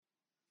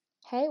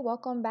Hey,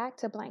 welcome back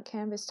to Blank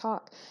Canvas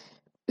Talk.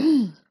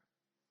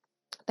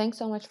 Thanks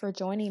so much for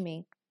joining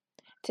me.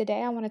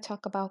 Today, I want to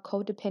talk about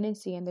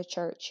codependency in the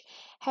church.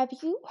 Have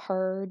you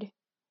heard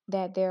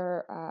that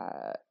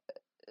the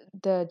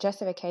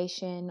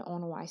justification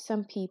on why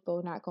some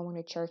people not going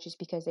to church is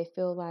because they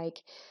feel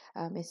like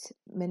it's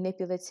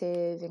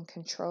manipulative and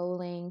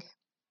controlling,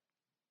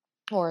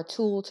 or a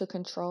tool to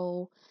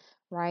control,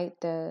 right?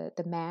 The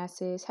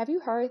masses. Have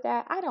you heard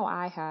that? I know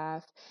I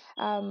have.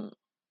 Um,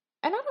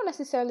 And I don't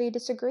necessarily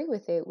disagree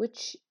with it,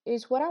 which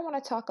is what I want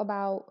to talk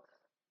about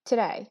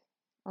today.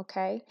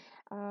 Okay.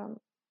 Um,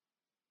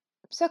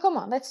 so come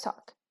on, let's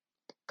talk.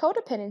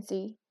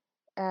 Codependency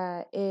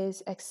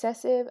is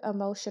excessive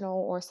emotional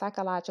or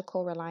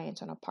psychological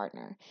reliance on a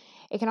partner.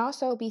 It can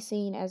also be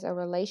seen as a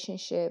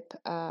relationship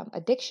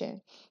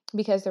addiction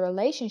because the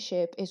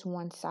relationship is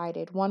one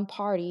sided. One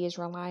party is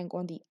relying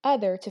on the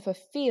other to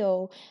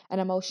fulfill an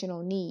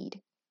emotional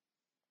need,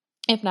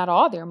 if not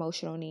all their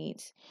emotional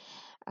needs.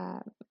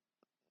 Um,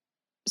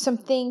 some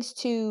things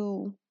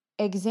to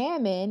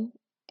examine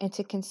and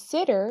to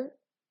consider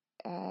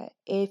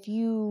if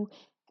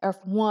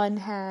one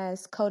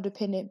has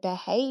codependent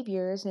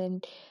behaviors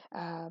and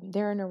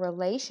they're in a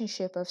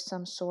relationship of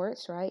some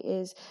sorts, right?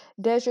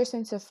 Does your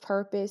sense of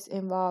purpose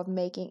involve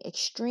making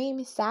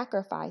extreme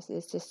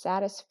sacrifices to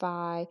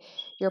satisfy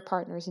your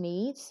partner's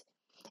needs?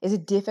 Is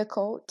it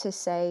difficult to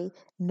say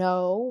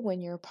no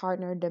when your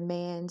partner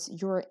demands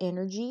your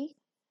energy?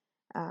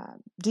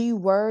 Do you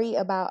worry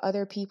about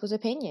other people's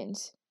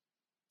opinions?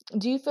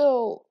 Do you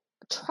feel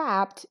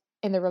trapped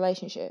in the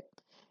relationship?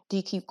 Do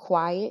you keep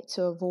quiet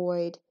to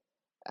avoid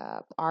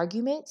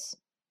arguments?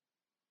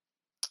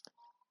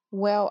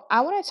 Well,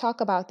 I want to talk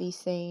about these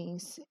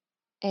things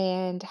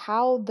and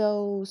how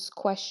those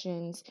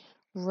questions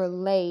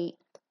relate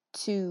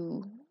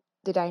to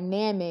the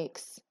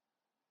dynamics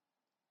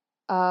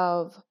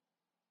of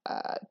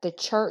the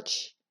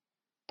church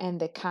and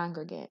the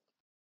congregant.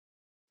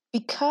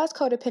 Because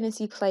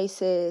codependency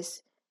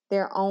places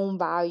their own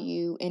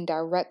value in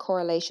direct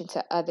correlation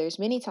to others,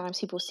 many times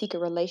people seek a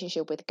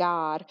relationship with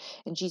God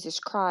and Jesus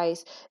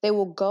Christ. They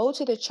will go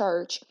to the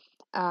church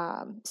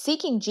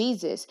seeking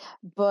Jesus,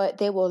 but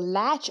they will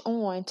latch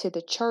on to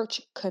the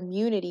church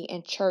community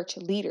and church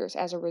leaders.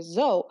 As a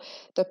result,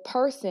 the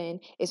person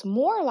is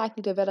more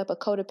likely to develop a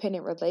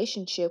codependent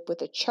relationship with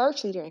a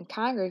church leader and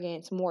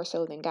congregants more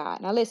so than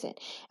God. Now, listen,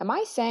 am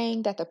I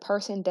saying that the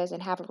person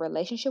doesn't have a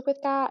relationship with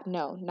God?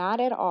 No, not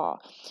at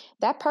all.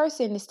 That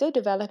person is still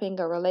developing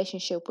a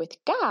relationship with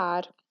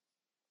God,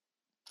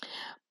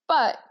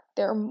 but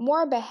there are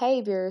more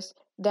behaviors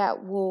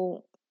that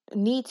will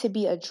need to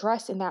be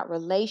addressed in that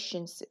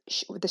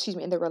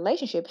in the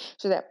relationship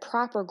so that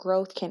proper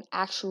growth can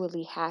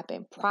actually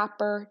happen,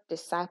 proper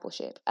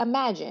discipleship.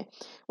 Imagine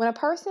when a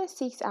person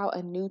seeks out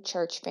a new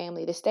church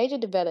family, the stage of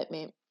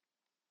development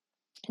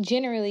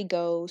generally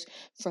goes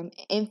from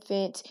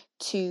infant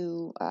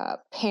to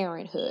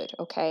parenthood.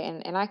 Okay,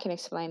 and I can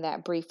explain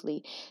that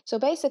briefly. So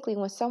basically,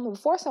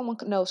 before someone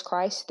knows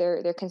Christ,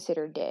 they're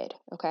considered dead.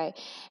 Okay,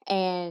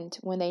 and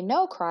when they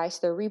know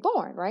Christ, they're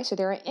reborn, right? So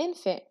they're an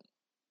infant,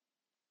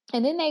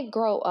 and then they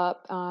grow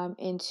up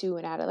into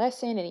an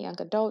adolescent and a young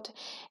adult,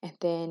 and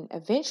then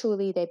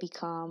eventually they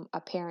become a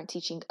parent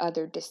teaching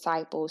other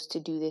disciples to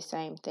do the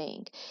same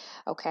thing.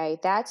 Okay,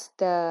 that's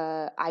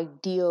the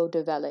ideal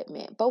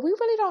development. But we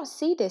really don't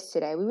see this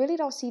today. We really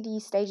don't see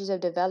these stages of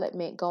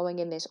development going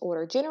in this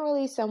order.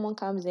 Generally, someone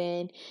comes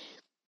in,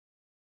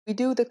 we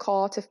do the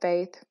call to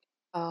faith,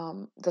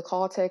 the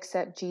call to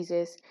accept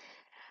Jesus,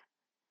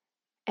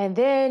 and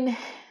then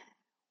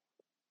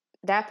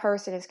that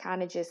person is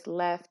kind of just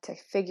left to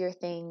figure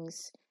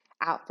things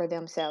out for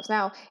themselves.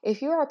 Now, if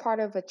you're a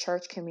part of a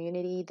church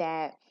community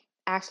that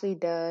actually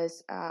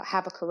does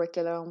have a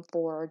curriculum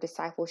for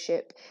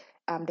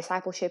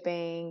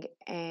discipleshipping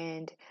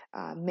and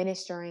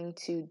ministering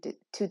to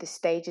the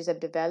stages of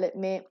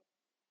development,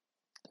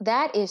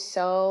 that is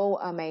so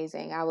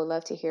amazing. I would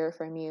love to hear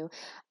from you.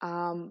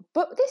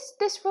 But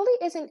this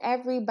really isn't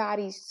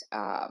everybody's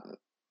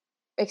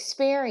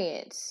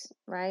experience,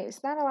 right?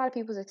 It's not a lot of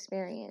people's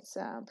experience.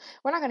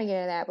 We're not going to get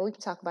into that, but we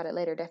can talk about it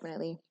later,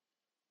 definitely.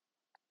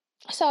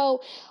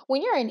 So,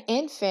 when you're an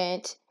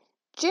infant,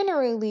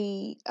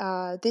 generally,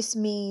 this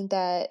means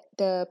that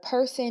the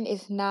person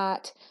is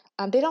not.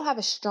 They don't have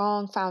a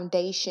strong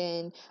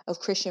foundation of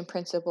Christian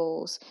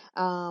principles,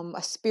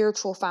 a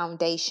spiritual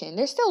foundation.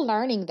 They're still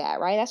learning that,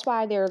 right? That's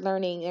why they're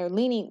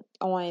leaning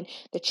on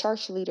the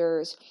church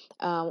leaders,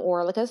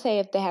 or like, let's say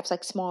if they have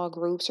like small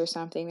groups or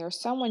something, there's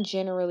someone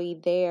generally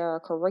there,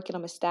 a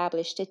curriculum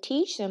established to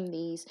teach them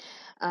these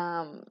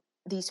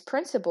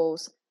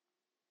principles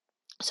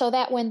so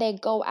that when they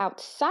go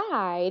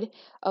outside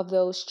of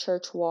those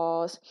church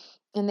walls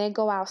and they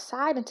go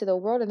outside into the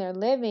world and they're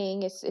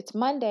living, it's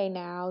Monday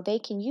now, they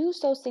can use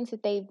those things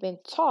that they've been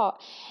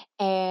taught,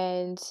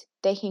 and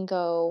they can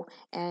go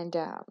and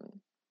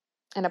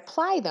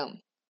apply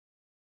them.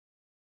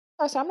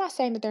 So I'm not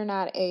saying that they're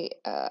not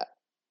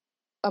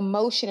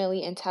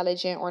emotionally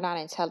intelligent or not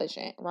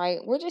intelligent, right?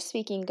 We're just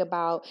speaking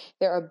about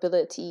their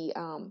ability,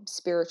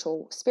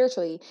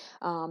 spiritually,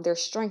 their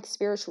strength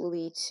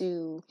spiritually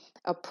to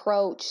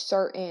approach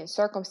certain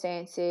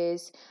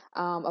circumstances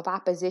of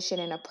opposition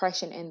and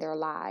oppression in their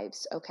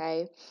lives.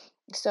 Okay,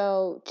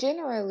 so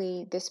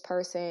generally, this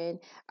person,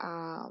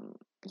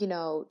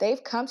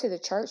 they've come to the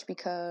church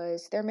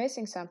because they're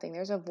missing something.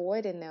 There's a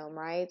void in them,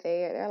 right?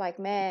 They're like,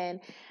 man,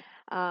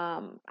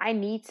 I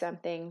need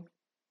something.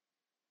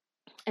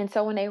 And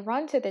so when they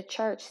run to the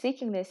church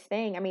seeking this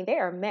thing, I mean, they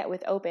are met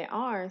with open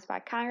arms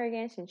by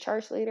congregants and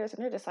church leaders.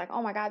 And they're just like,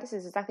 oh my God, this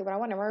is exactly what I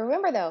want. And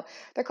remember though,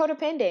 they're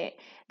codependent.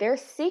 They're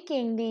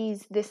seeking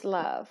this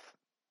love.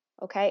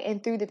 Okay.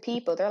 And through the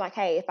people, they're like,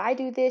 hey, if I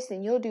do this,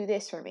 then you'll do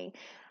this for me.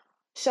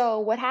 So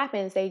what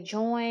happens? They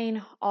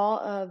join all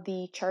of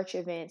the church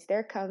events.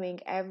 They're coming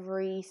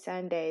every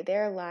Sunday.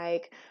 They're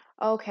like,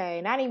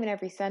 okay, not even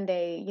every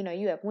Sunday.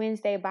 You have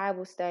Wednesday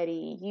Bible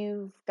study.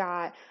 You've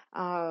got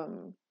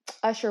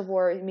usher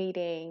board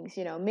meetings,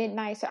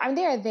 midnight. So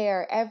they're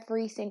there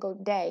every single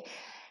day.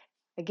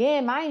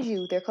 Again, mind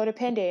you, they're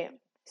codependent.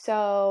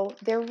 So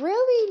they're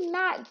really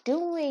not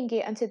doing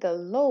it unto the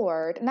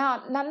Lord.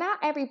 Now, not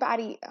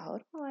everybody.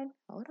 Hold on.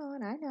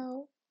 I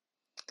know.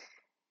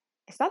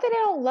 It's not that they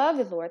don't love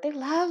the Lord. They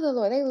love the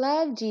Lord. They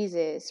love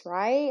Jesus,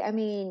 right? I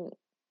mean,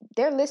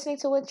 they're listening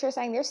to what you're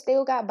saying. They're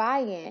still got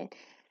buy-in.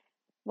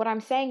 What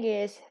I'm saying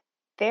is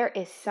there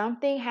is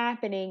something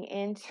happening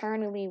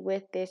internally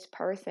with this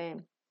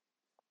person,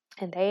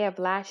 and they have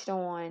latched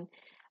on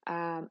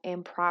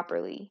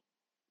improperly.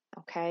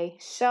 Okay,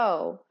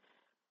 so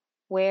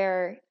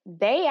where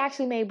they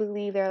actually may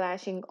believe they're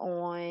latching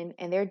on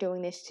and they're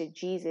doing this to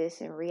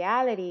Jesus, in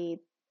reality,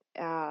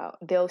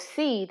 they'll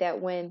see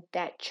that when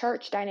that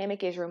church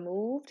dynamic is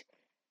removed,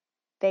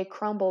 they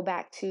crumble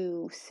back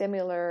to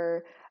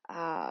similar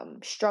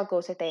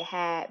struggles that they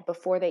had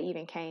before they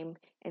even came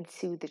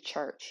into the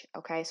church.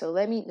 Okay, so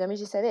let me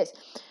just say this.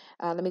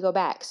 Let me go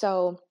back.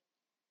 So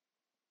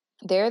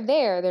they're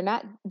there.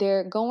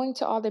 They're going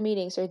to all the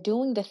meetings. They're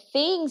doing the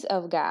things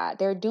of God.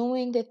 They're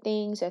doing the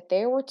things that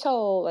they were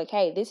told, like,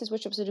 hey, this is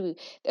what you're supposed to do.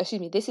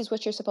 Excuse me, this is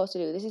what you're supposed to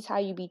do. This is how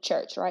you be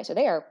churched, right? So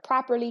they are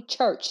properly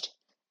churched.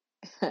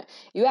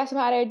 You ask them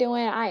how they're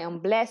doing. I am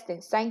blessed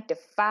and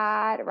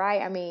sanctified,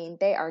 right? I mean,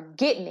 they are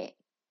getting it.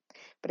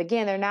 But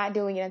again, they're not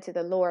doing it unto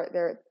the Lord.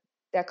 Their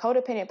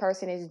codependent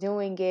person is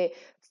doing it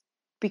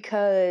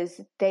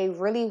because they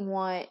really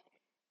want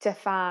to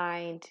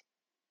find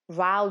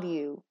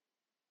value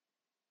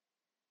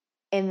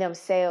in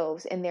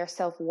themselves and their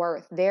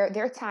self-worth.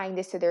 They're tying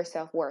this to their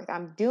self-worth.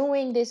 I'm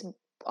doing this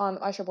on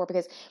usher board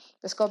because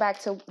let's go back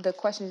to the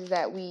questions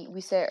that we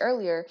said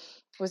earlier,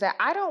 was that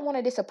I don't want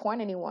to disappoint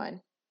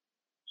anyone,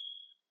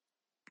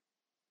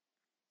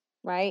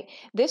 right?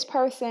 This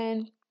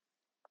person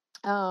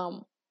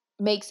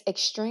makes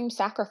extreme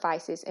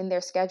sacrifices in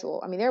their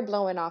schedule. I mean, they're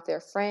blowing off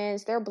their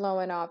friends, they're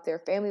blowing off their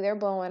family, they're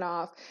blowing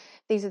off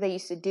things that they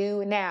used to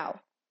do.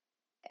 Now,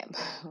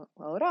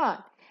 hold on.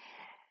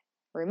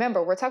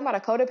 Remember, we're talking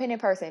about a codependent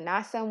person,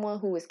 not someone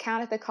who is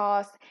counted the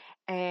cost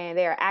and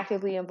they are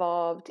actively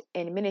involved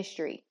in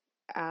ministry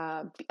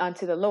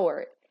unto the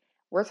Lord.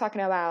 We're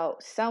talking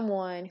about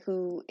someone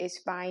who is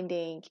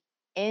finding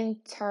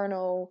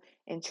internal,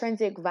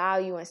 intrinsic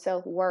value and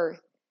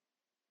self-worth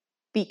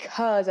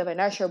because of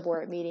an usher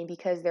board meeting,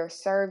 because they're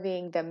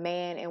serving the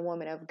man and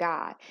woman of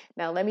God.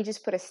 Now, let me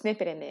just put a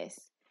snippet in this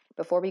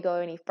before we go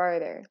any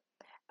further.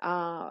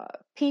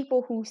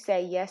 People who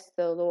say yes to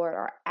the Lord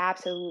are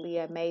absolutely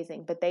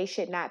amazing, but they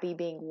should not be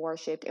being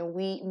worshipped. And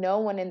no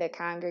one in the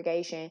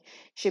congregation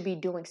should be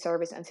doing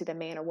service unto the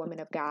man or woman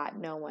of God.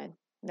 No one.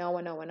 No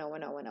one, no one, no one,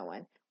 no one, no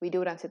one. We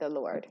do it unto the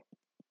Lord.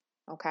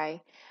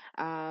 Okay.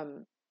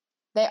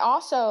 They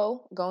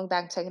also, going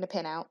back and taking the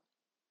pen out,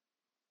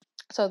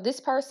 so this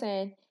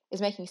person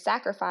is making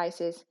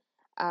sacrifices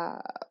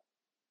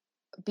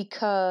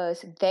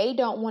because they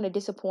don't want to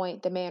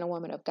disappoint the man or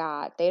woman of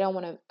God. They don't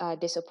want to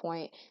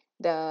disappoint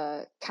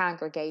the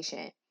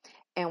congregation.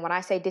 And when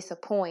I say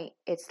disappoint,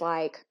 it's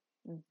like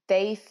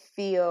they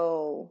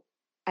feel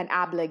an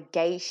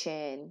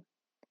obligation,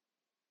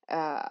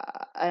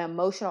 an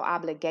emotional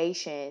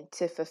obligation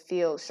to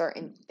fulfill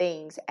certain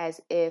things, as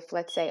if,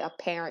 let's say, a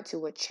parent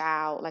to a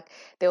child, like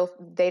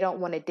they don't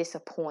want to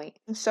disappoint.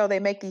 So they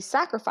make these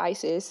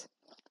sacrifices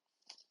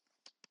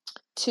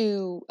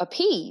to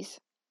appease.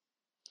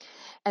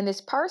 And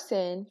this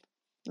person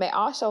may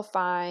also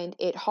find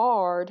it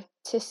hard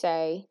to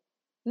say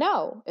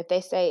no. If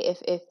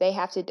they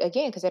have to,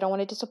 again, because they don't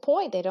want to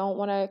disappoint, they don't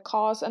want to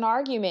cause an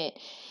argument.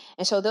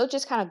 And so they'll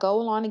just kind of go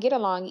along and get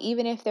along,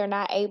 even if they're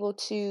not able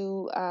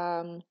to,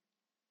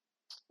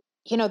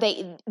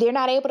 they're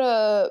not able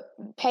to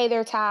pay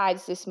their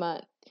tithes this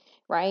month.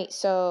 Right.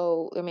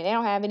 So, I mean, they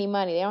don't have any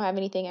money. They don't have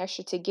anything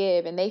extra to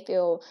give. And they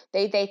feel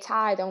they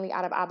tithe only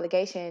out of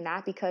obligation,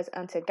 not because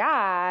unto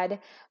God,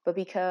 but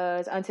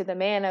because unto the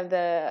man of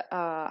the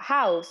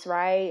house,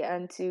 right?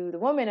 Unto the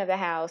woman of the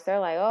house. They're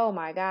like, oh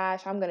my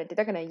gosh, they're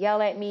going to yell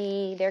at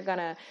me.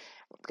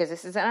 Because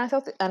this is an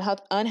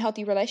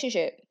unhealthy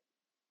relationship.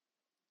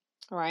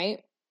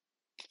 right?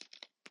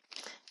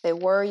 They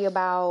worry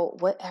about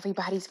what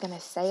everybody's going to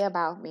say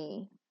about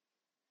me.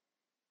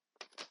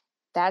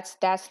 That's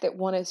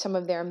one of some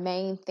of their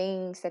main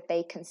things that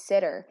they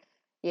consider,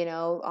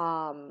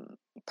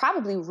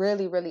 probably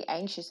really, really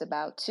anxious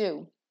about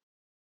too.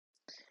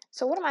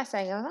 So what am I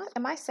saying?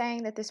 Am I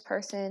saying that this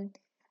person,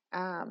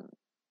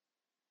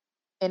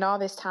 in all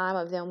this time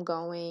of them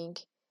going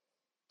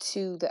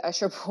to the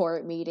usher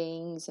board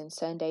meetings and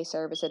Sunday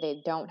service, that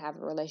they don't have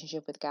a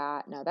relationship with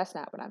God? No, that's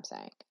not what I'm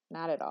saying.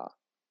 Not at all.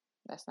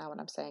 That's not what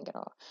I'm saying at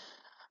all.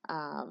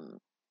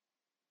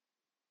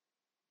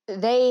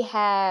 They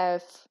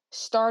have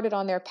started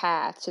on their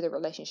path to the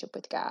relationship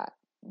with God,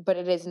 but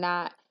it has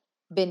not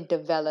been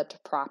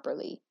developed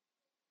properly.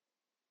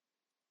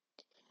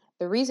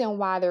 The reason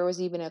why there was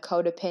even a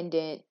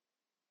codependency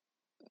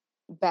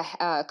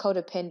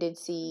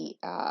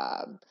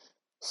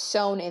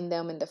shown in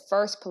them in the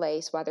first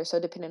place, why they're so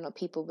dependent on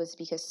people, was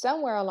because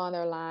somewhere along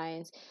their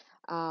lines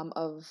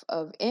of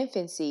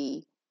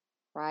infancy,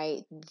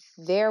 right,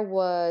 there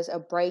was a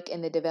break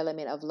in the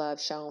development of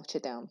love shown to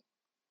them.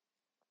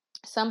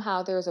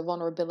 Somehow there's a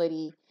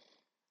vulnerability,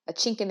 a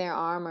chink in their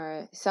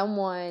armor.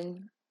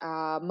 Someone,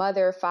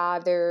 mother,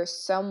 father,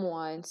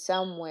 someone,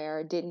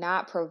 somewhere did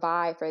not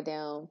provide for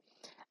them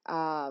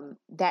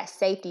that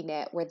safety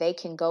net where they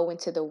can go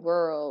into the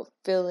world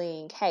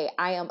feeling, hey,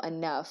 I am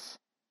enough.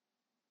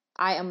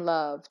 I am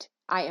loved.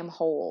 I am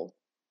whole.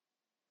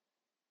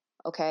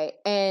 Okay.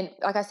 And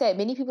like I said,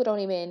 many people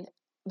aren't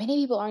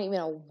even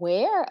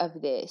aware of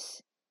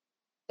this,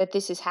 that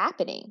this is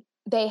happening.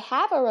 They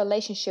have a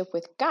relationship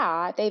with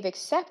God. They've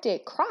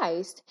accepted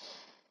Christ.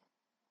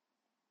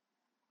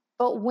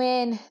 But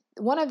when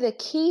one of the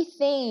key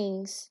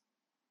things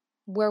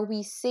where we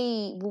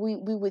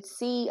would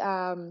see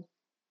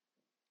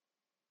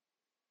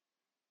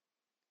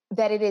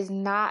that it is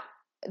not,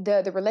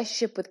 the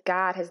relationship with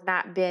God has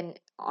not been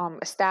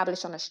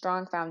established on a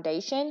strong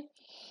foundation,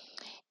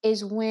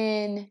 is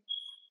when,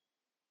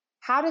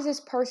 how does this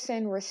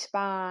person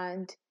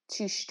respond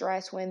to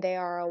stress when they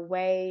are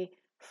away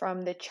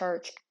from the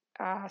church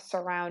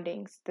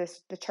surroundings,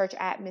 the church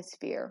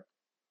atmosphere?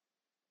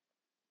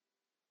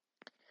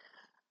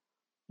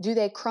 Do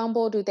they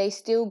crumble? Do they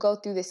still go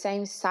through the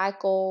same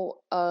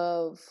cycle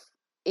of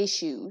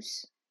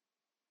issues?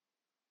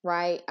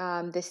 Right?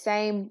 The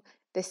same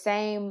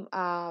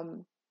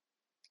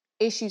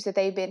issues that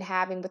they've been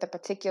having with a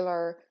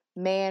particular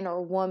man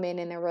or woman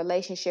in a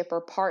relationship,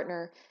 or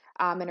partner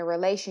in a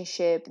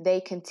relationship, they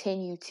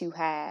continue to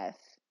have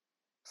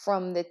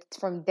from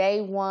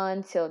day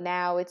one till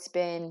now. It's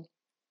been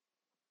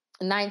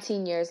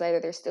 19 years later.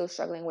 They're still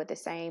struggling with the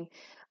same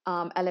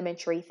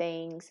elementary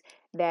things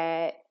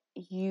that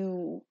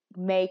you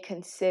may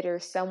consider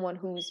someone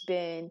who's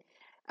been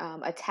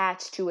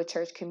attached to a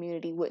church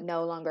community would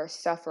no longer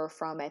suffer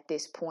from at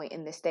this point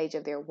in the stage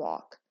of their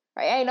walk.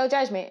 Right? Hey, no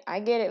judgment.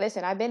 I get it.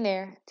 Listen, I've been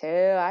there.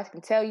 I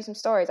can tell you some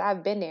stories.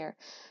 I've been there.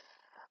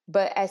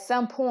 But at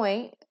some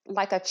point,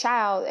 like a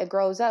child that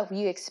grows up,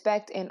 you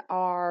expect in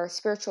our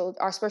spiritual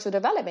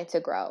development to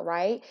grow,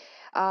 right?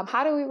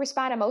 How do we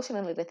respond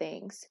emotionally to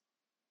things?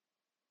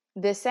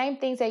 The same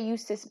things that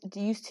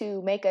used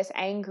to make us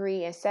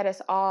angry and set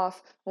us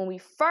off when we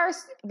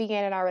first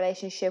began in our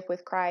relationship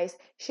with Christ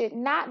should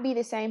not be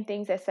the same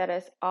things that set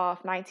us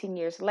off 19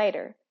 years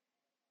later,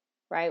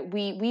 right?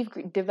 We've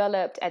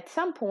developed at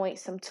some point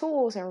some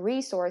tools and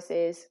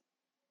resources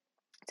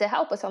to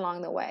help us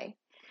along the way.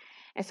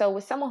 And so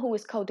with someone who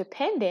is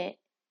codependent,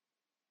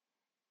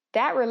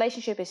 that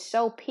relationship is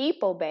so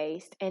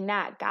people-based and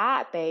not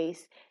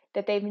God-based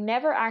that they've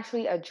never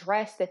actually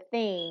addressed the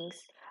things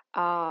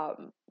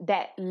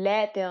that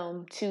led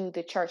them to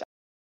the church.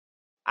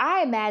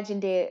 I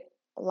imagined it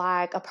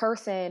like a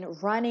person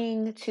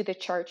running to the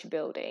church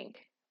building,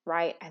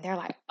 right? And they're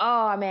like,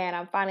 "Oh man,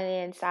 I'm finally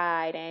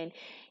inside." And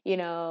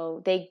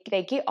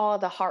they get all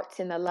the hearts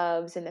and the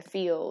loves and the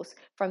feels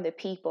from the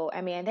people.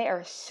 I mean, they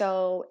are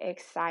so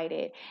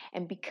excited.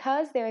 And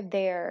because they're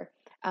there,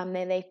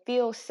 then they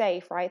feel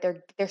safe, right?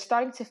 They're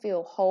starting to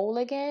feel whole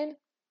again.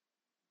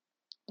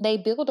 They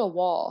build a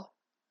wall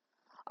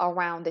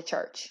around the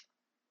church,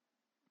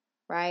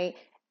 right?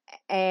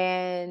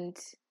 And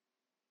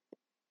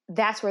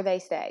that's where they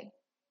stay.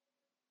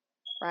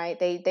 Right?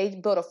 They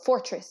built a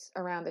fortress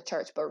around the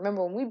church. But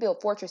remember, when we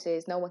build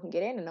fortresses, no one can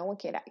get in and no one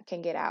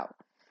can get out.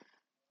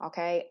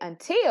 Okay?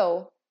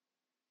 Until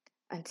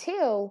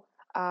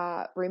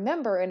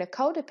remember, in a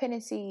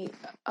codependent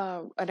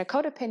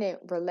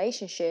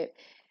relationship,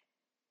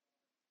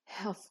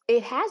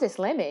 it has its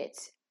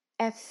limits.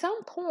 At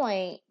some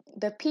point,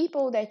 the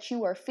people that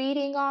you are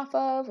feeding off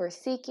of or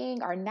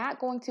seeking are not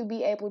going to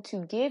be able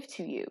to give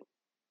to you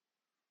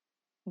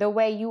the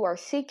way you are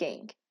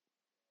seeking.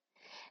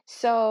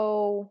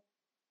 So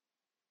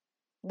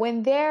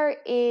when there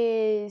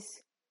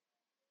is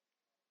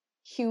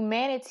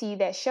humanity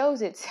that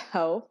shows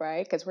itself,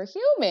 right? Because we're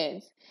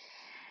humans.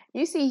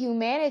 You see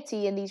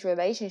humanity in these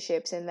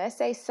relationships, and let's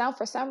say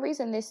for some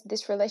reason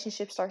this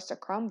relationship starts to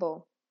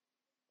crumble.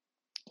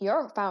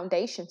 Your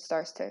foundation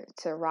starts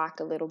to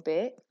rock a little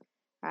bit,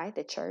 right?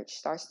 The church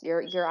starts,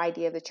 your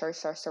idea of the church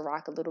starts to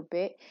rock a little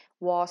bit.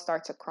 Walls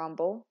start to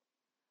crumble.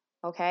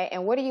 Okay.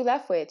 And what are you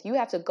left with? You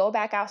have to go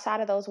back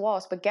outside of those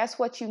walls. But guess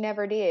what? You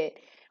never did.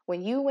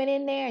 When you went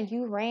in there and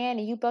you ran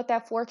and you built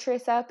that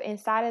fortress up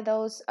inside of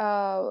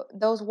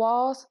those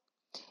walls,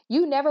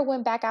 you never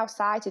went back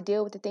outside to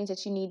deal with the things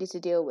that you needed to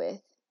deal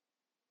with.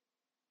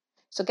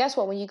 So guess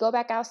what? When you go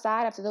back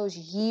outside after those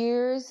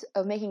years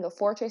of making a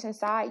fortress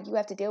inside, you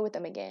have to deal with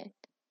them again.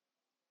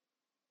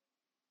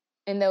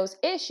 And those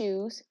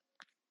issues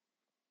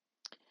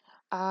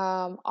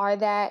are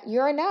that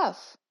you're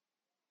enough.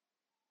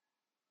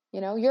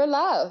 You're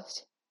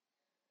loved.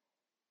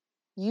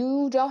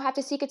 You don't have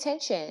to seek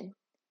attention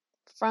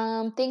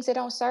from things that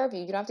don't serve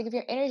you. You don't have to give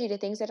your energy to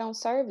things that don't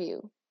serve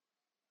you.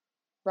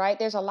 Right?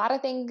 There's a lot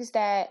of things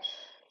that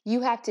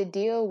you have to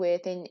deal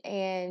with,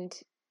 and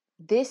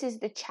this is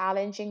the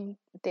challenging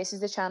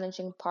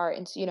part.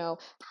 And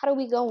how do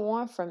we go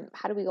on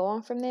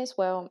from this?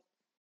 Well,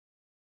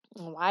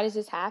 why does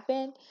this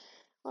happen?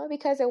 Well,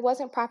 because there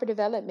wasn't proper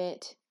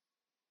development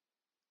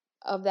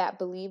of that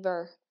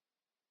believer,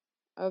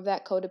 of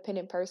that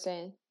codependent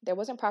person. There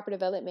wasn't proper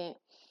development.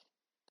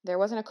 There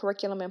wasn't a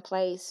curriculum in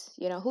place.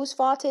 Whose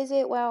fault is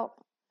it? Well,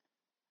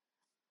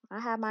 I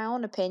have my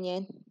own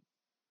opinion.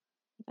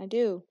 I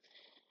do.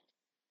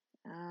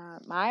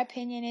 My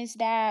opinion is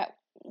that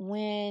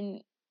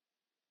when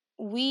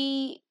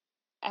we,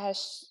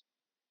 as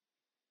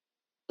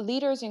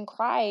leaders in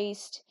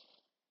Christ,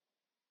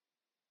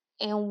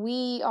 and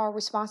we are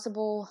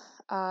responsible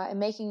in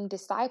making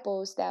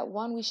disciples, that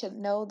one, we should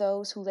know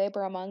those who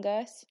labor among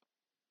us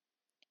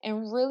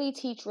and really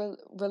teach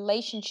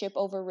relationship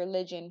over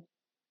religion.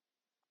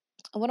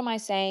 What am I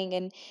saying?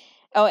 And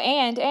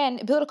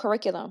build a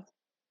curriculum,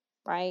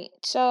 right?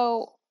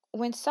 So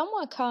when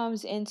someone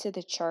comes into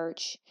the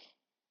church,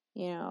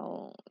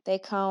 they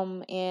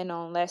come in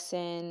on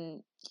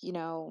lesson,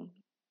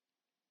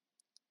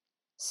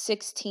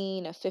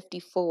 16 of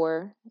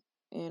 54.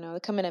 They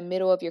come in the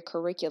middle of your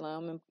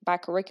curriculum, and by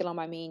curriculum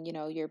I mean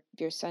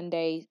your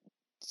Sunday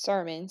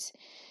sermons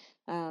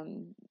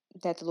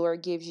that the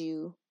Lord gives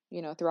you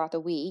throughout the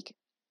week.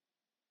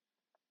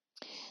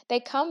 They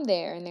come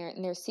there and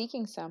they're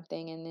seeking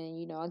something, and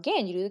then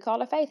again you do the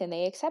call of faith and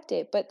they accept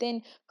it. But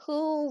then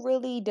who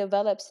really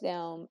develops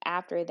them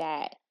after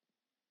that?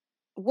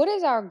 What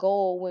is our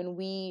goal when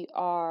we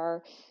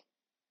are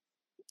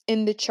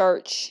in the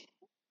church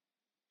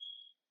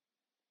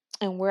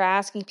and we're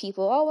asking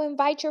people, oh,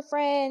 invite your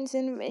friends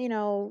and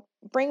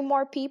bring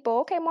more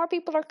people? Okay, more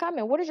people are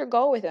coming. What is your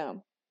goal with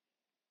them?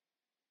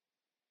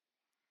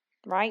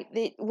 Right?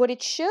 What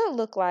it should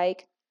look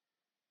like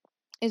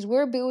is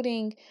we're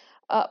building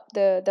up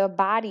the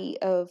body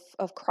of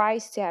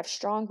Christ to have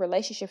strong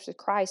relationships with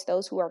Christ,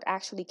 those who are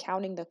actually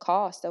counting the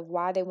cost of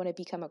why they want to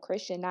become a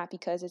Christian, not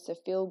because it's a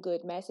feel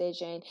good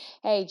message and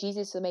hey,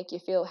 Jesus will make you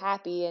feel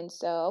happy, and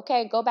so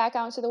okay, go back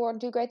out into the world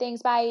and do great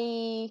things,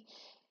 bye.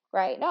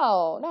 Right?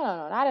 No, no, no,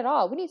 no, not at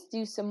all.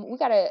 We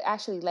got to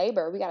actually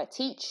labor. We got to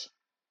teach.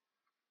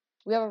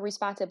 We have a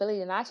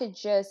responsibility not to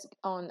just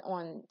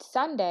on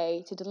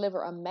Sunday to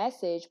deliver a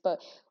message, but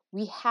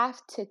we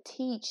have to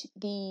teach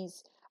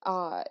these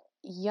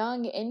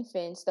young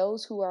infants,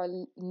 those who are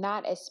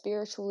not as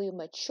spiritually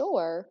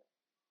mature.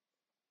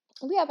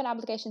 We have an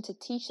obligation to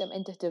teach them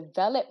and to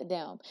develop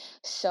them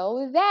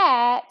so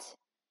that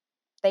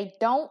they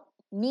don't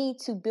need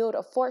to build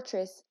a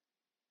fortress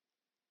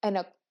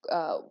and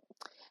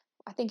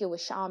I think it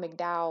was Sean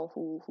McDowell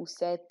who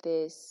said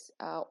this,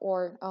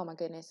 or oh my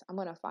goodness, I'm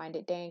gonna find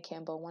it. Dan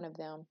Kimball, one of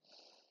them.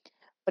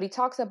 But he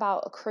talks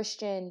about a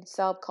Christian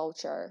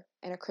subculture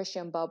and a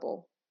Christian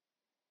bubble.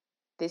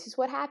 This is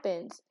what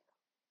happens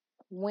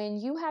when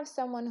you have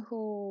someone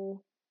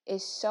who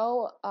is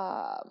so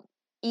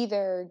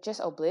either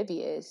just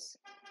oblivious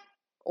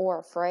or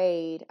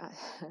afraid.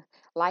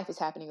 Life is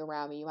happening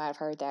around me. You might have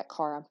heard that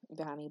car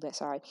behind me, but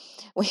sorry.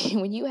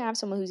 When you have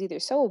someone who's either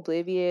so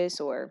oblivious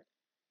or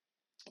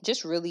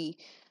just really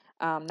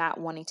not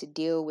wanting to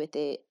deal with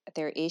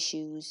their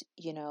issues,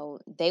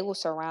 they will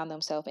surround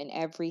themselves in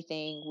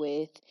everything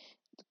with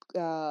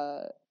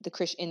the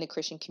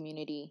Christian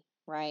community,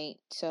 right?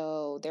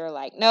 So they're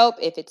like, nope,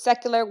 if it's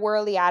secular,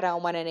 worldly, I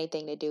don't want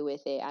anything to do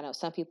with it. I know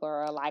some people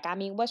are like, I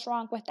mean, what's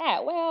wrong with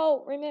that?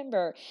 Well,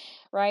 remember,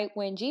 right,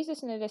 when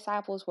Jesus and the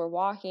disciples were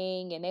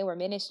walking and they were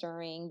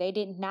ministering, they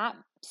did not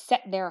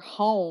set their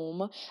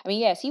home. I mean,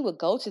 yes, he would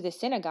go to the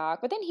synagogue,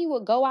 but then he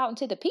would go out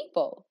into the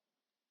people.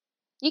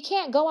 You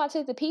can't go out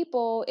to the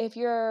people if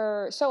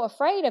you're so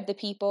afraid of the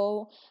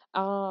people,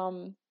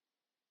 and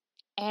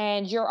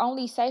your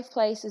only safe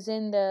place is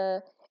in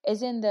the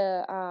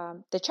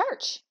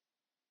church.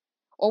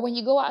 Or when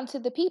you go out into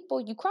the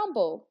people, you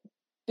crumble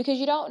because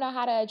you don't know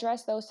how to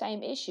address those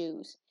same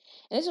issues.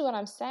 And this is what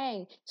I'm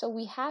saying. So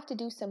we have to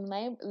do some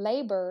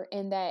labor,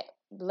 in that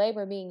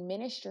labor being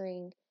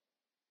ministering.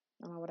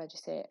 I don't know what I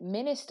just said.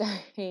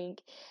 Ministering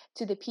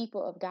to the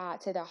people of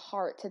God, to the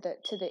heart, to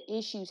the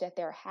issues that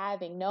they're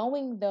having,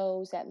 knowing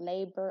those that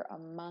labor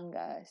among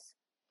us.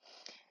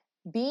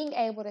 Being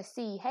able to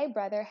see, hey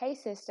brother, hey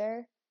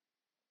sister,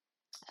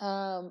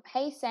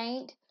 Hey,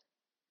 Saint,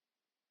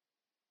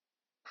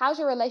 how's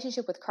your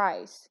relationship with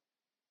Christ?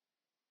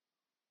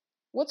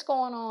 What's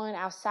going on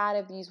outside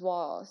of these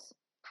walls?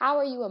 How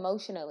are you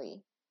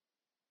emotionally?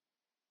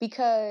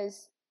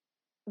 Because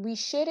we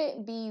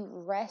shouldn't be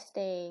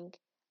resting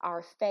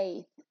our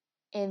faith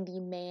in the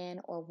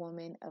man or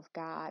woman of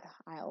God.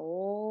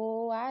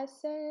 I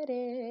said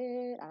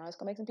it. I know it's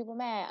gonna make some people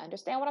mad.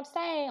 Understand what I'm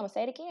saying? I'm gonna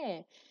say it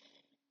again.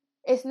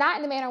 It's not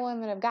in the man or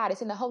woman of God.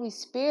 It's in the Holy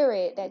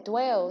Spirit that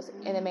dwells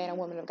in the man or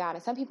woman of God.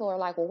 And some people are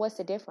like, well, what's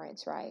the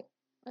difference, right?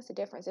 What's the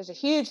difference? There's a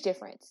huge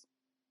difference.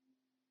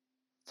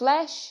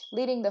 Flesh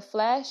leading the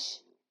flesh,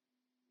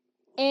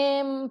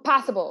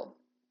 impossible.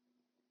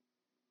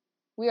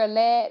 We are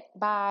led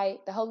by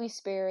the Holy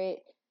Spirit.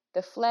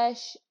 The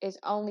flesh is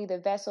only the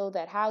vessel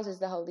that houses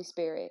the Holy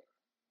Spirit.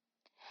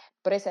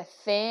 But it's a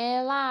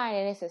thin line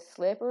and it's a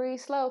slippery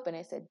slope and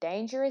it's a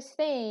dangerous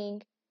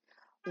thing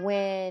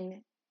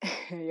when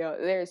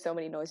there's so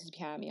many noises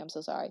behind me. I'm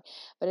so sorry.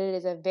 But it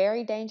is a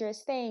very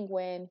dangerous thing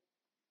when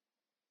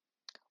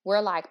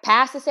we're like,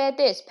 Pastor said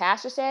this,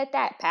 Pastor said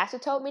that, Pastor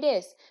told me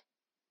this.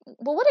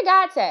 But what did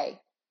God say?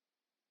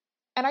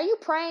 And are you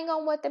praying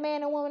on what the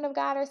man and woman of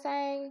God are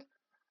saying?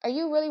 Are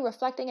you really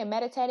reflecting and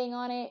meditating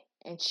on it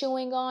and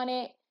chewing on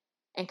it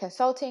and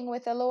consulting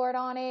with the Lord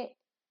on it?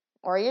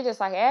 Or you're just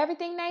like,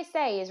 everything they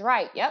say is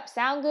right. Yep,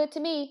 sound good to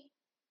me.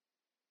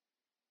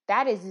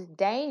 That is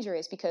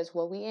dangerous because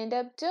what we end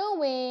up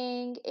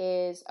doing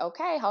is,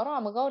 okay, hold on,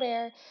 I'm going to go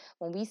there.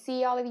 When we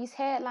see all of these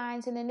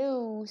headlines in the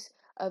news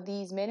of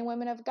these men and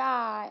women of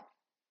God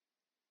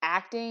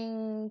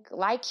acting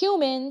like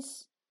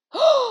humans,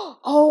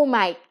 oh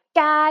my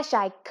gosh,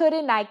 I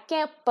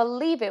can't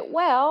believe it.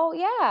 Well,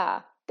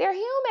 yeah, they're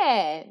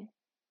human.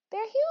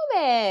 They're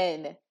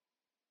human.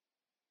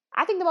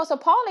 I think the most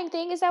appalling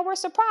thing is that we're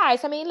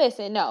surprised. I mean,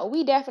 listen, no,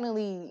 we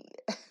definitely,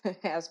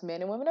 as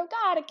men and women of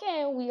God,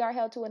 again, we are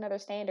held to another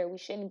standard. We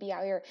shouldn't be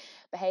out here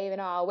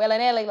behaving all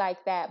willy-nilly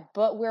like that.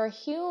 But we're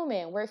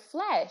human. We're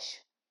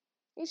flesh.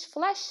 These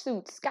flesh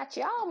suits got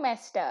you all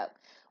messed up,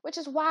 which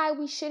is why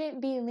we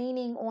shouldn't be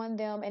leaning on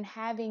them and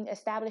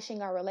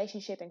establishing our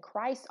relationship in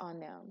Christ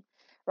on them,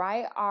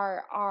 right?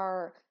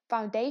 Our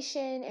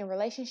foundation and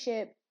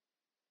relationship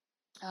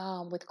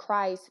with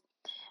Christ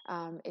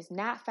is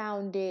not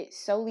founded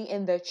solely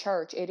in the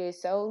church. It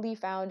is solely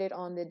founded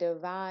on the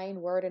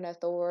divine word and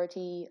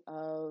authority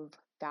of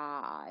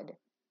God.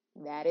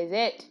 That is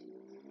it.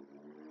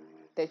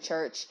 The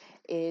church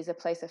is a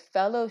place of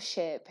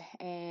fellowship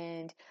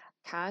and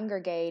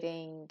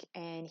congregating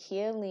and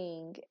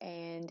healing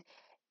and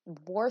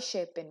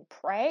worship and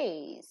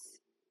praise.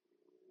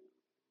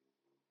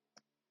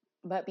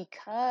 But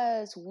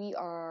because we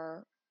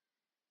are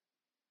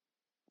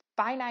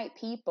finite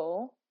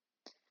people,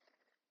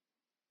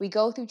 we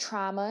go through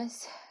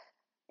traumas.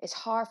 It's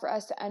hard for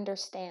us to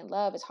understand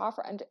love. It's hard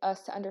for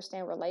us to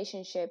understand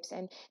relationships.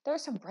 And there are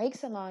some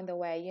breaks along the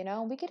way,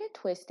 we get it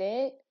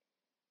twisted.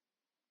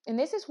 And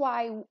this is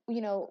why,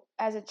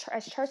 as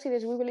church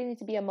leaders, we really need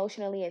to be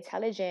emotionally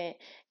intelligent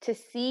to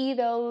see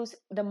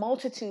the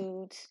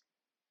multitudes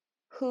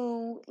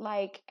who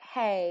like,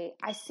 hey,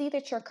 I see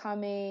that you're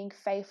coming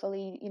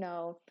faithfully,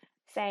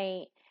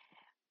 saying,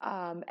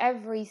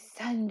 every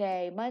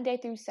Sunday, Monday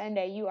through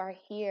Sunday, you are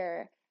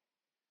here.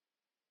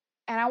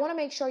 And I want to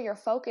make sure your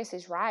focus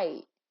is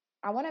right.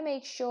 I want to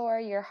make sure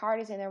your heart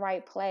is in the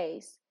right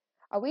place.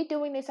 Are we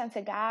doing this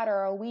unto God, or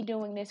are we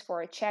doing this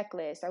for a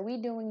checklist? Are we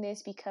doing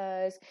this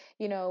because,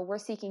 we're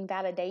seeking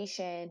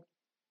validation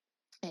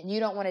and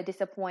you don't want to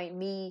disappoint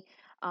me,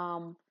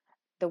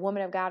 the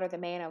woman of God or the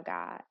man of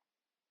God?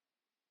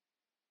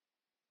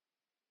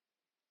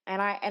 And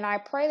I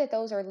pray that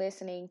those who are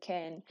listening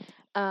can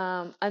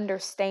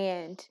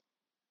understand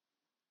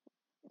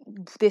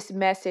this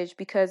message,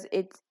 because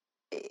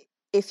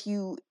if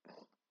you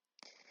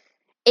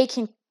it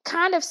can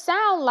kind of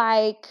sound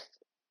like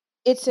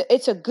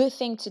it's a good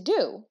thing to do.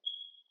 You're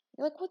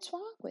like, what's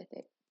wrong with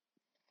it?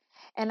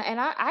 And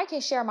I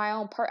can share my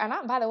own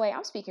by the way,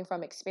 I'm speaking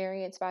from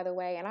experience, by the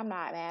way, and I'm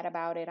not mad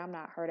about it. I'm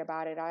not hurt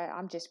about it.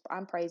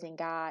 I'm praising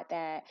God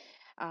that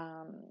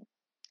um,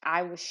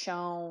 I was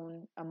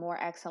shown a more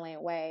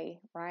excellent way,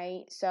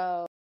 right?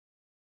 So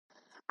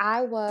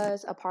I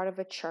was a part of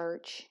a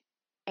church,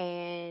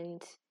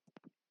 and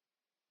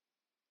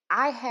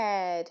I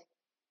had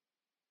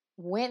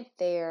went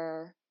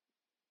there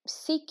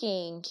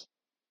seeking.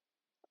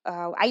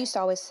 I used to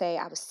always say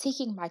I was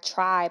seeking my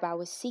tribe. I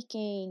was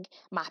seeking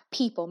my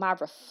people, my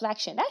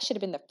reflection. That should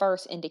have been the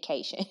first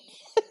indication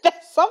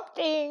that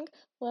something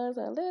was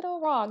a little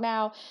wrong.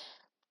 Now,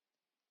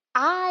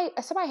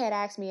 somebody had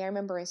asked me. I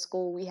remember in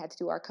school we had to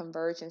do our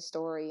conversion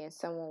story, and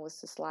someone was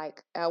just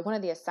like, one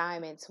of the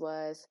assignments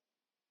was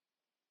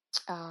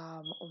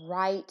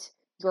write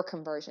your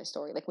conversion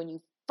story, like when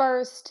you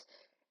first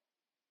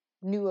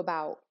knew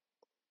about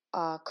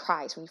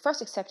Christ, when you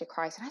first accepted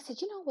Christ. And I said,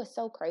 what's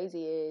so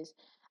crazy is,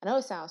 I know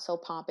it sounds so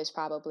pompous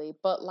probably,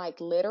 but like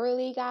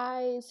literally,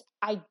 guys,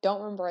 I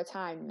don't remember a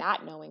time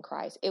not knowing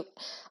Christ.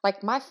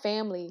 Like my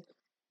family,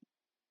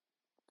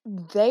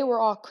 they were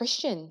all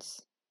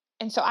Christians.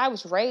 And so I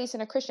was raised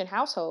in a Christian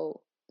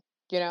household,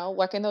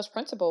 working those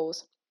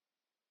principles.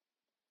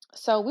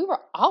 So we were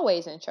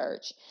always in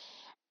church.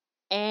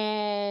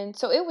 And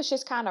so it was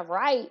just kind of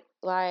right.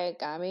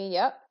 Like, I mean,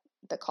 yep,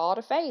 the call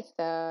to faith,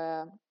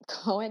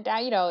 going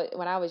down,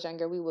 when I was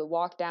younger, we would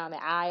walk down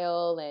the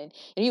aisle and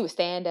you would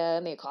stand up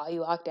and they'd call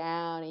you walk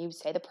down and you would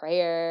say the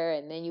prayer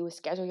and then you would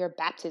schedule your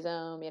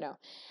baptism.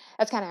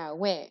 That's kind of how it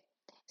went.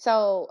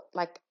 So,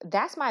 like,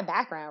 that's my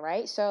background,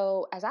 right?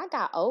 So, as I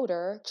got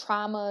older,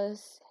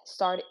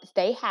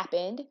 they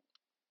happened.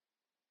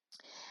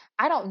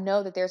 I don't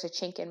know that there's a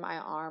chink in my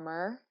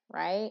armor,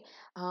 right?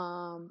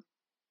 Um,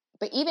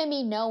 but even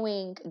me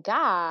knowing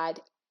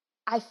God,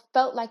 I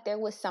felt like there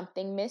was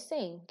something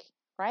missing,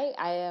 right?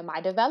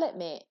 My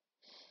development.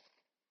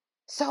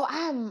 So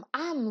I'm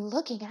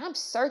looking and I'm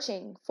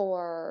searching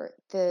for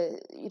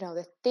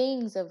the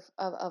things of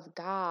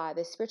God,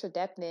 the spiritual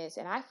depthness,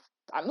 and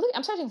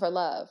I'm searching for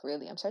love,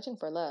 really. I'm searching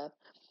for love.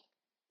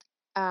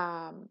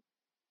 Um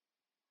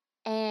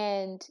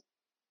and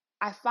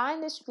I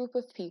find this group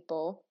of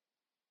people.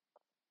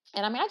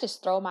 And I mean, I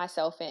just throw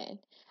myself in.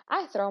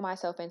 I throw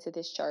myself into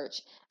this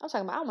church. I'm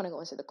talking about, I want to go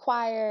into the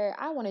choir.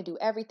 I want to do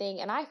everything.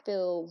 And I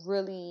feel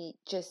really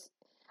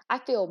I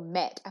feel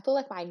met. I feel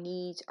like my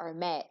needs are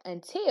met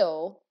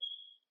until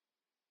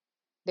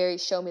they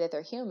show me that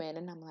they're human.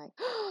 And I'm like,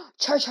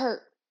 church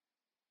hurt,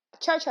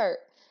 church hurt.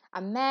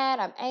 I'm mad.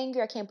 I'm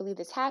angry. I can't believe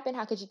this happened.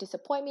 How could you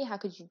disappoint me? How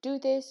could you do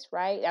this?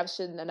 Right? That was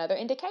just another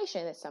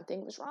indication that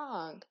something was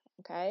wrong.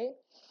 Okay.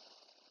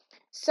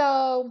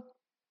 So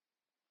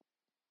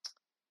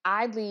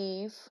I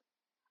leave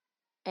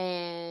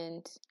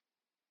and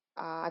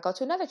I go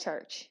to another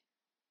church.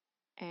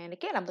 And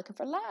again, I'm looking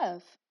for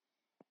love.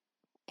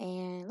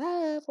 And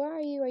love, where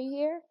are you? Are you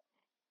here?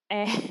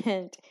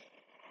 And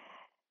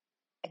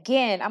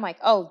again, I'm like,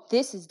 oh,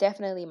 this is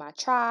definitely my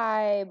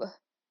tribe.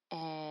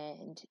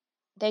 And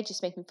they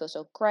just make me feel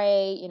so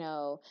great.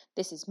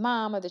 This is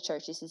mom of the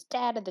church. This is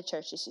dad of the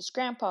church. This is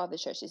grandpa of the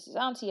church. This is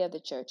auntie of the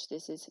church.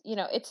 This is,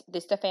 it's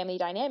this the family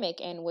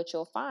dynamic. And what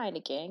you'll find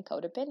again,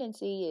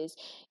 codependency is,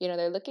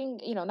 they're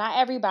looking, not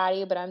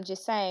everybody, but I'm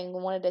just saying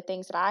one of the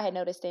things that I had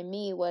noticed in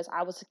me was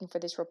I was looking for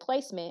this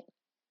replacement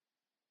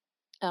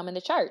in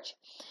the church,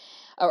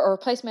 or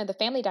replacement of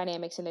the family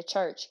dynamics in the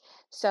church.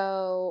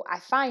 So I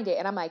find it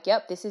and I'm like,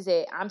 yep, this is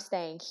it. I'm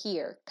staying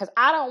here because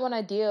I don't want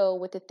to deal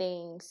with the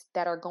things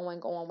that are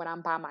going on when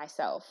I'm by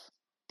myself.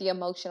 The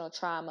emotional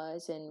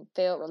traumas and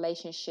failed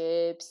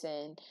relationships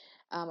and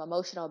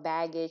emotional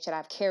baggage that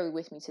I've carried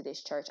with me to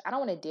this church. I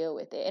don't want to deal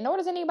with it. And nor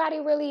does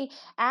anybody really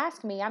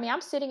ask me. I mean,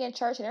 I'm sitting in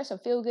church and there's some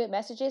feel good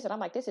messages and I'm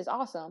like, this is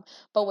awesome.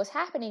 But what's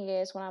happening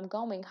is when I'm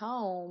going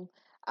home,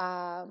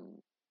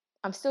 um,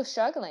 I'm still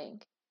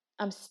struggling.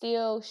 I'm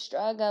still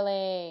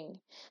struggling.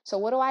 So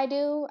what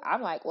do?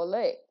 I'm like, well,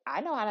 look, I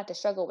know how not to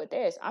struggle with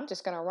this. I'm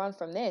just gonna run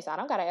from this. I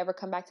don't gotta ever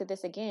come back to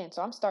this again.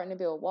 So I'm starting to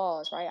build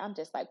walls, right? I'm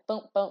just like,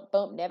 boom, boom,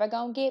 boom, never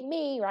gonna get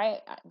me, right?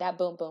 That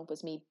boom, boom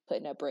was me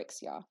putting up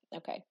bricks, y'all.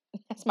 Okay,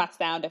 that's my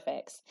sound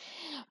effects.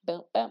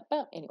 Boom, boom,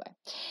 boom. Anyway,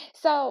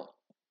 so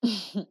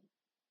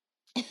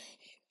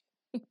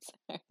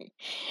sorry.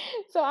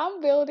 So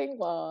I'm building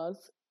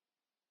walls.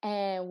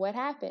 And what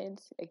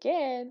happens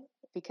again,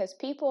 because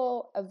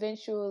people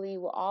eventually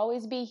will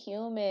always be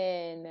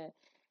human.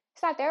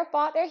 It's not their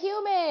fault. They're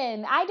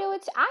human. I do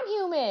it. I'm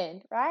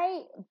human,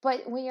 right?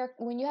 But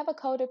when you have a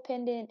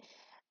codependent,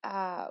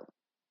 uh,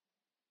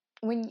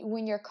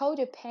 when you're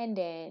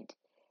codependent,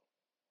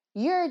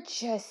 you're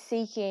just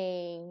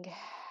seeking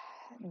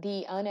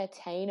the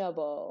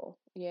unattainable.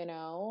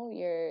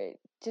 You're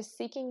just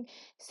seeking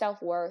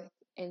self worth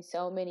in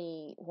so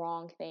many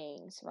wrong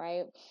things,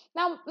 right?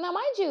 Now,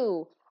 mind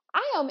you,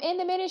 I am in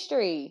the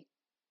ministry.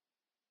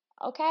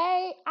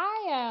 Okay,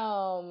 I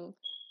am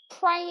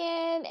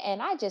praying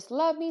and I just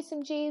love me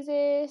some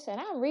Jesus and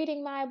I'm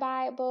reading my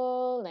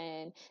Bible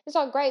and it's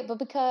all great, but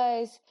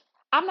because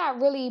I'm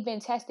not really been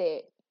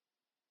tested,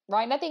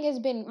 right?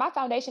 My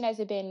foundation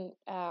hasn't been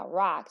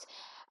rocked.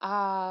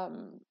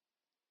 Um,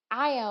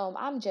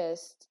 I'm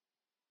just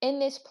in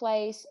this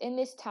place, in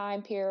this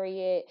time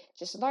period,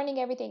 just learning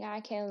everything I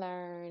can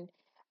learn,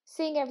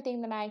 seeing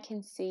everything that I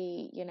can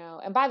see.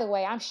 And by the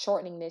way, I'm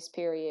shortening this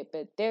period,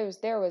 but there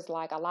was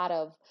like a lot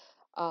of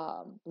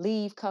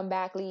leave, come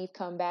back, cause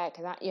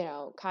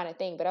kind of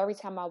thing. But every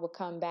time I would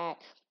come back,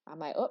 I'm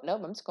like, oh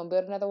nope, I'm just gonna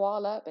build another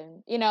wall up,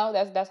 and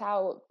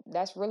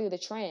that's really the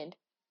trend.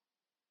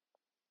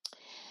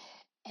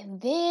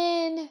 And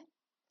then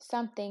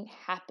something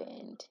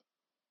happened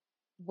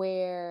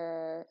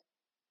where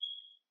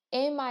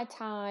in my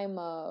time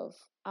of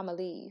I'ma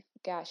leave,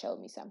 God showed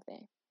me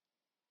something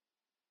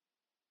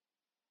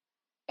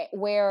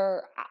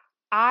where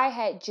I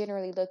had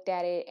generally looked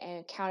at it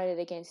and counted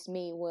it against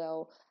me.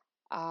 Well,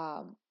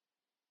 um,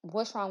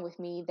 what's wrong with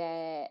me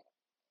that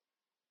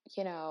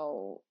you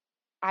know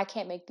I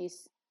can't make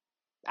these?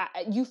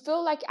 You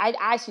feel like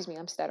excuse me,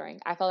 I'm stuttering.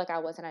 I felt like I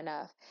wasn't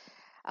enough.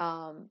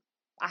 Um,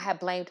 I had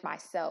blamed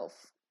myself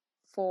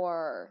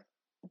for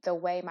the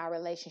way my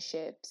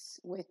relationships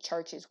with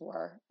churches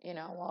were.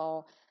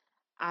 Well,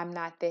 I'm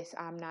not this,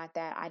 I'm not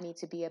that. I need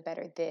to be a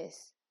better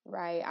this,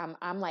 right?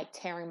 I'm like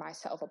tearing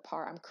myself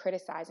apart. I'm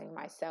criticizing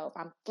myself.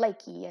 I'm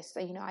flaky. Yes,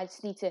 I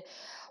just need to,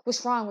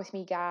 what's wrong with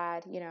me,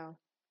 God?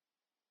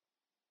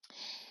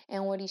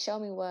 And what he showed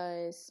me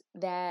was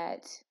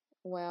that,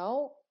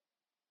 well,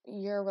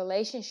 your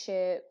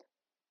relationship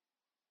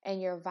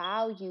and your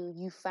value,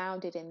 you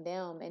found it in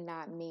them and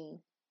not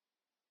me.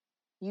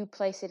 You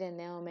place it in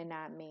them and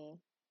not me.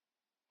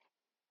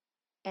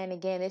 And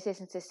again, this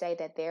isn't to say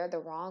that they're the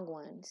wrong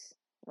ones,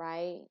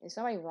 right? There's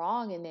nobody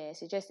wrong in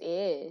this. It just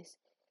is.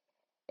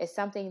 It's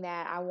something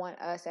that I want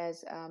us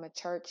as a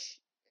church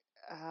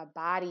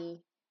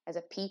body, as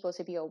a people,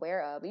 to be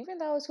aware of. Even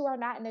those who are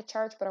not in the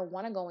church but are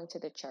want to go into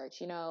the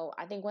church.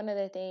 I think one of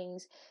the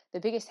things, the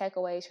biggest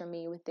takeaways for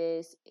me with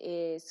this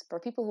is for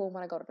people who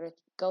want to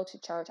go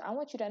to church. I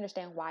want you to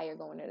understand why you're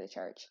going to the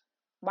church.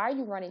 Why are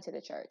you running to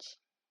the church?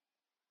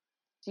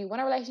 Do you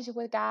want a relationship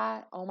with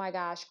God? Oh my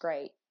gosh,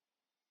 great.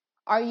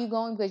 Are you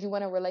going because you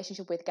want a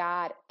relationship with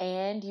God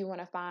and you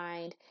want to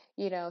find,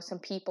 some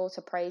people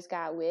to praise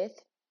God with?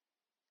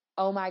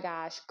 Oh my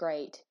gosh,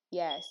 great.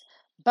 Yes.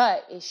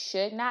 But it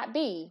should not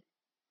be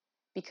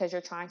because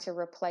you're trying to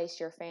replace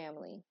your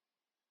family.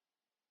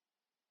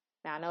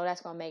 Now, I know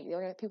that's going to make people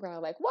are going to be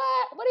like,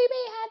 what? What do you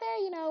mean,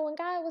 Heather? When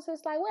God was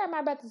just like, where are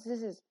my brothers and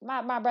sisters?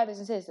 My brothers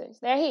and sisters.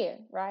 They're here,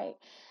 right?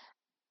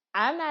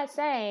 I'm not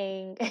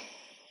saying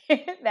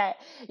that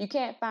you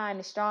can't find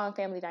a strong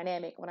family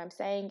dynamic. What I'm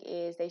saying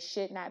is they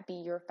should not be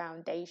your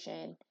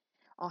foundation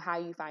on how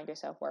you find your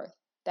self-worth.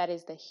 That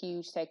is the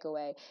huge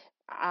takeaway.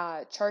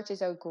 Church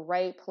is a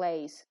great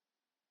place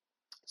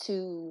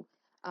to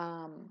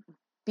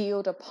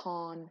build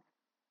upon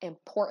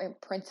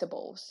important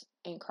principles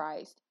in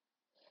Christ.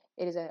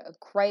 It is a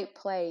great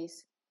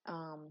place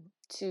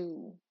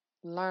to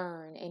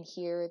learn and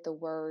hear the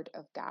word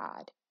of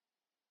God.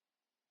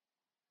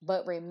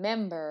 But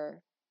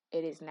remember,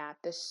 it is not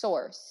the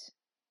source.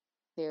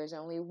 There's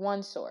only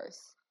one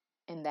source,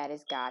 and that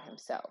is God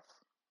Himself.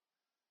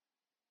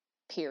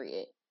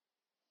 Period.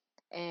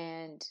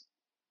 And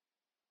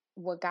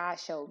what God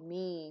showed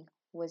me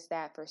was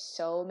that for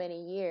so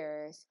many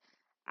years,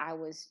 I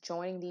was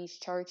joining these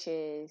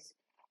churches.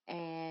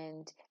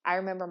 And I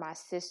remember my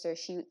sister,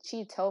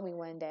 she told me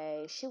one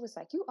day, she was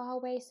like, you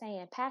always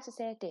saying, Pastor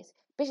said this,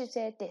 Bishop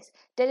said this,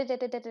 da da da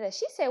da da da.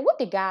 She said, what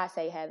did God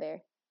say,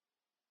 Heather?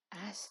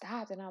 I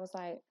stopped and I was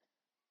like,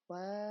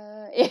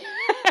 what?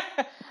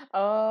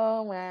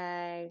 Oh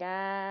my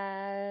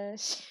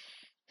gosh.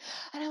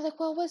 And I was like,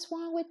 well, what's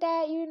wrong with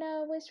that?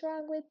 What's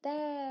wrong with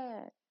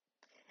that?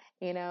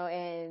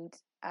 And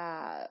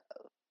uh,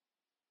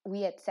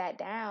 we had sat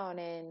down,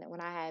 and when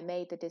I had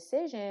made the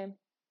decision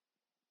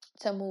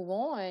to move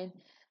on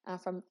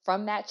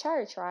from that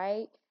church,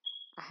 right,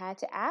 I had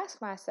to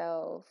ask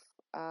myself,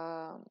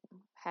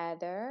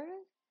 Heather,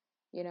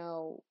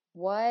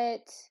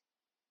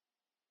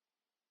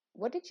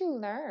 what did you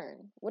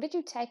learn? What did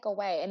you take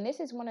away? And this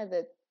is one of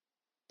the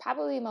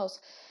probably most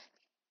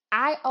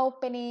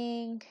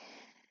eye-opening,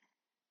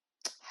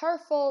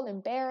 hurtful,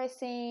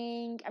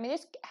 embarrassing. I mean,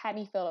 this had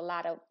me feel a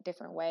lot of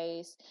different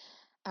ways.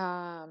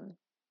 Um,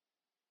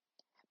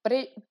 but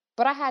it,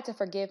 but I had to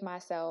forgive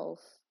myself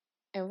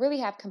and really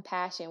have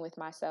compassion with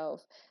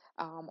myself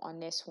on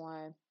this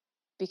one,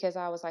 because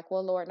I was like,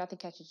 well, Lord, nothing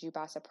catches you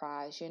by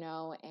surprise,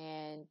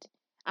 and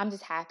I'm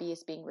just happy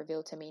it's being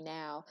revealed to me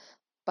now.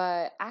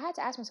 But I had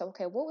to ask myself,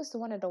 okay, what was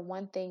one of the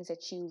one things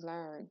that you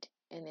learned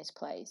in this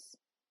place?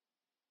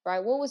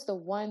 Right? What was the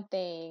one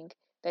thing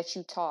that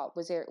you taught?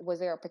 Was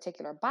there a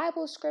particular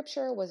Bible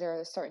scripture? Was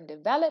there a certain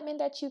development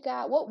that you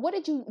got? What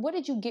did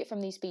you get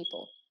from these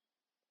people?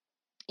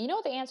 You know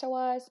what the answer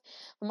was?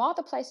 From all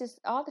the places,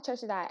 all the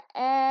churches I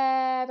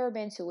ever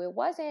been to, it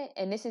wasn't,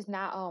 and this is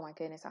not, oh my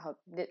goodness, I hope,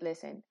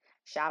 listen,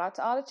 shout out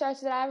to all the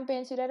churches that I've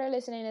been to that are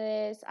listening to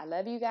this. I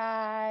love you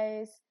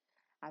guys.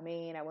 I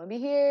mean, I wouldn't be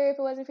here if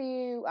it wasn't for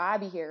you.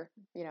 I'd be here,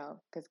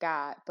 because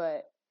God,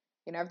 but,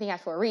 everything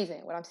happens for a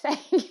reason. What I'm saying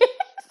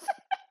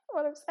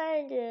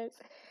is,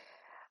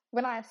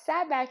 when I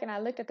sat back and I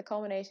looked at the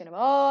culmination of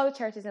all the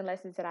churches and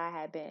lessons that I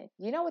had been,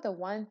 you know what the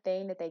one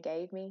thing that they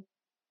gave me?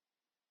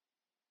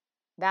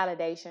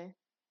 Validation.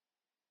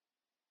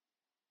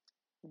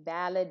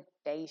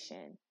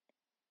 Validation.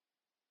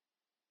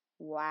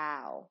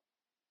 Wow.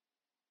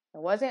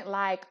 It wasn't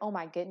like, oh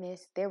my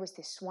goodness, there was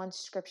this one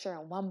scripture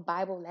and one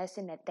Bible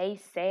lesson that they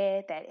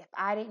said that if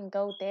I didn't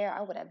go there,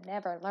 I would have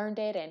never learned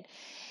it. And,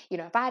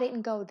 if I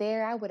didn't go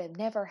there, I would have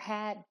never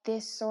had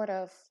this sort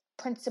of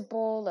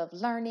principle of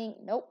learning.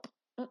 Nope.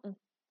 Mm-mm.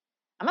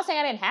 I'm not saying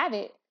I didn't have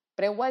it,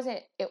 but it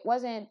wasn't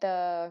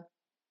the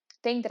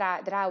thing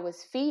that I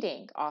was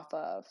feeding off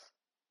of.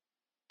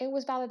 It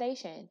was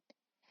validation,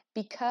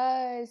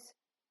 because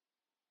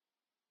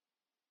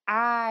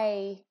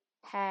I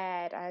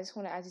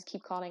just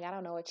keep calling, I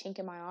don't know, a chink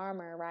in my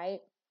armor, right?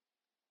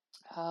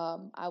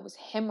 I was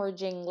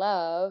hemorrhaging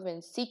love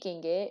and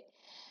seeking it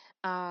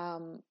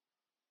um,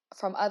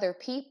 from other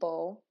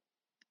people.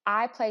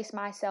 I placed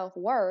my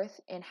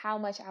self-worth in how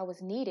much I was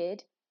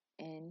needed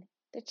in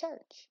the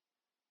church.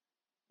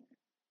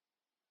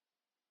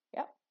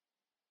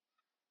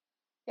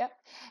 Yep.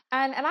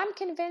 And I'm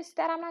convinced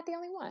that I'm not the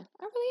only one.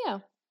 I really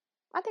am.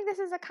 I think this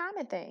is a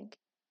common thing.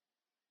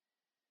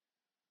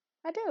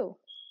 I do.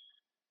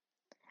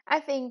 I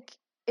think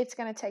it's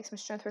going to take some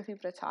strength for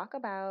people to talk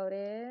about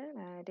it.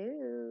 I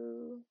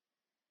do.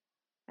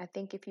 I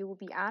think if you will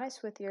be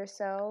honest with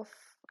yourself,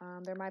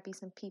 there might be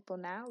some people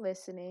now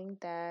listening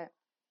that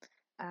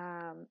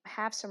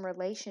have some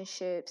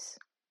relationships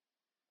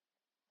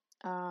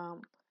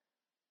um,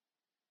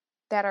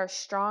 that are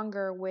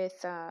stronger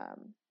with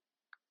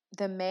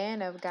the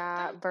man of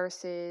God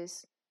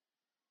versus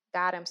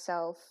God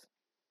Himself.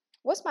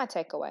 What's my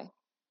takeaway?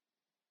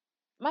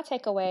 My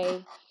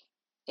takeaway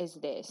is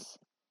this: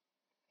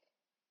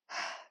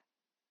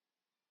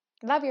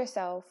 love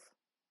yourself,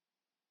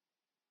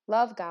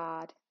 love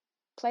God,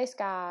 place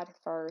God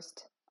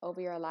first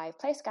over your life.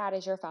 Place God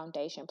as your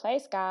foundation.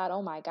 Place God,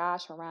 oh my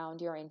gosh,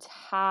 around your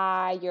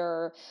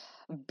entire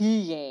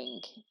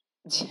being.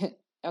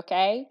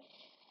 Okay?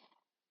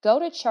 Go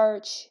to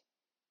church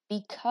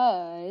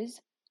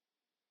because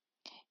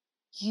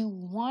you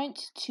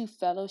want to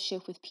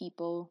fellowship with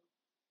people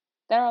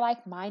that are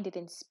like minded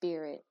in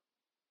spirit.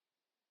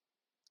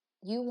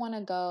 You want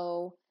to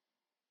go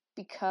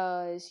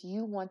because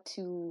you want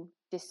to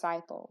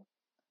disciple.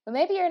 But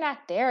maybe you're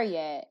not there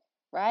yet,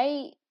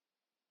 right?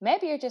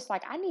 Maybe you're just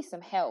like, I need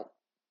some help.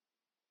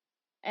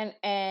 And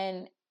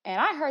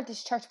I heard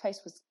this church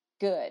place was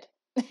good.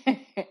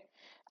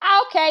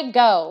 Okay,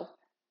 go.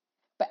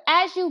 But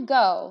as you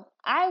go,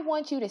 I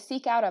want you to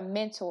seek out a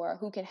mentor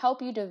who can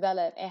help you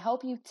develop and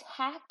help you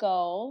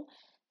tackle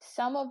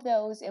some of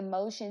those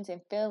emotions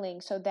and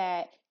feelings so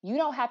that you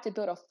don't have to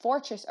build a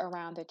fortress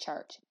around the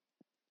church.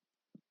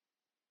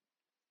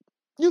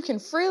 You can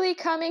freely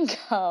come and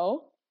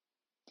go,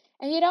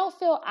 and you don't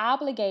feel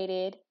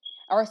obligated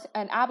or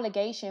an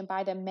obligation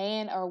by the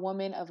man or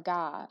woman of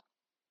God.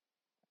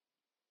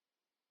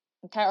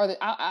 Okay, or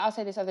I'll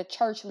say this, of the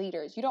church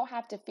leaders. You don't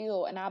have to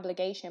feel an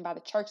obligation by the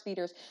church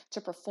leaders to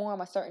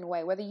perform a certain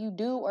way, whether you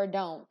do or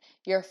don't.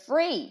 You're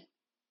free.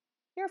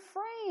 You're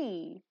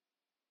free.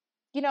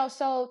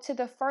 So to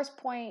the first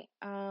point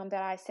that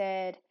I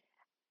said,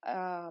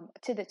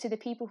 to the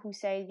people who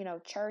say,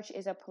 church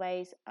is a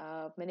place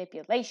of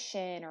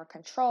manipulation or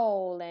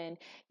control, and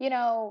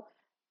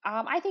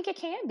I think it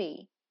can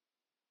be.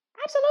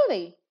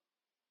 Absolutely.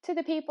 To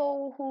the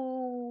people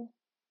who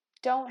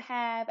don't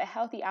have a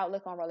healthy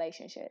outlook on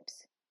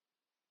relationships.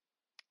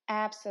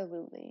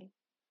 Absolutely.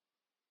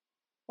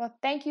 Well,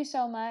 thank you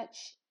so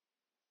much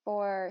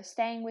for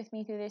staying with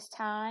me through this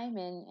time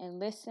and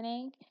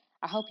listening.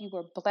 I hope you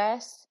were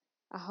blessed.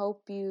 I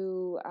hope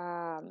you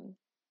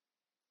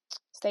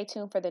stay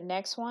tuned for the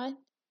next one,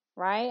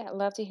 right? I'd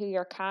love to hear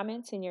your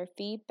comments and your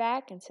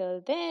feedback.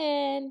 Until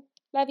then,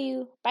 love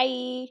you.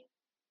 Bye.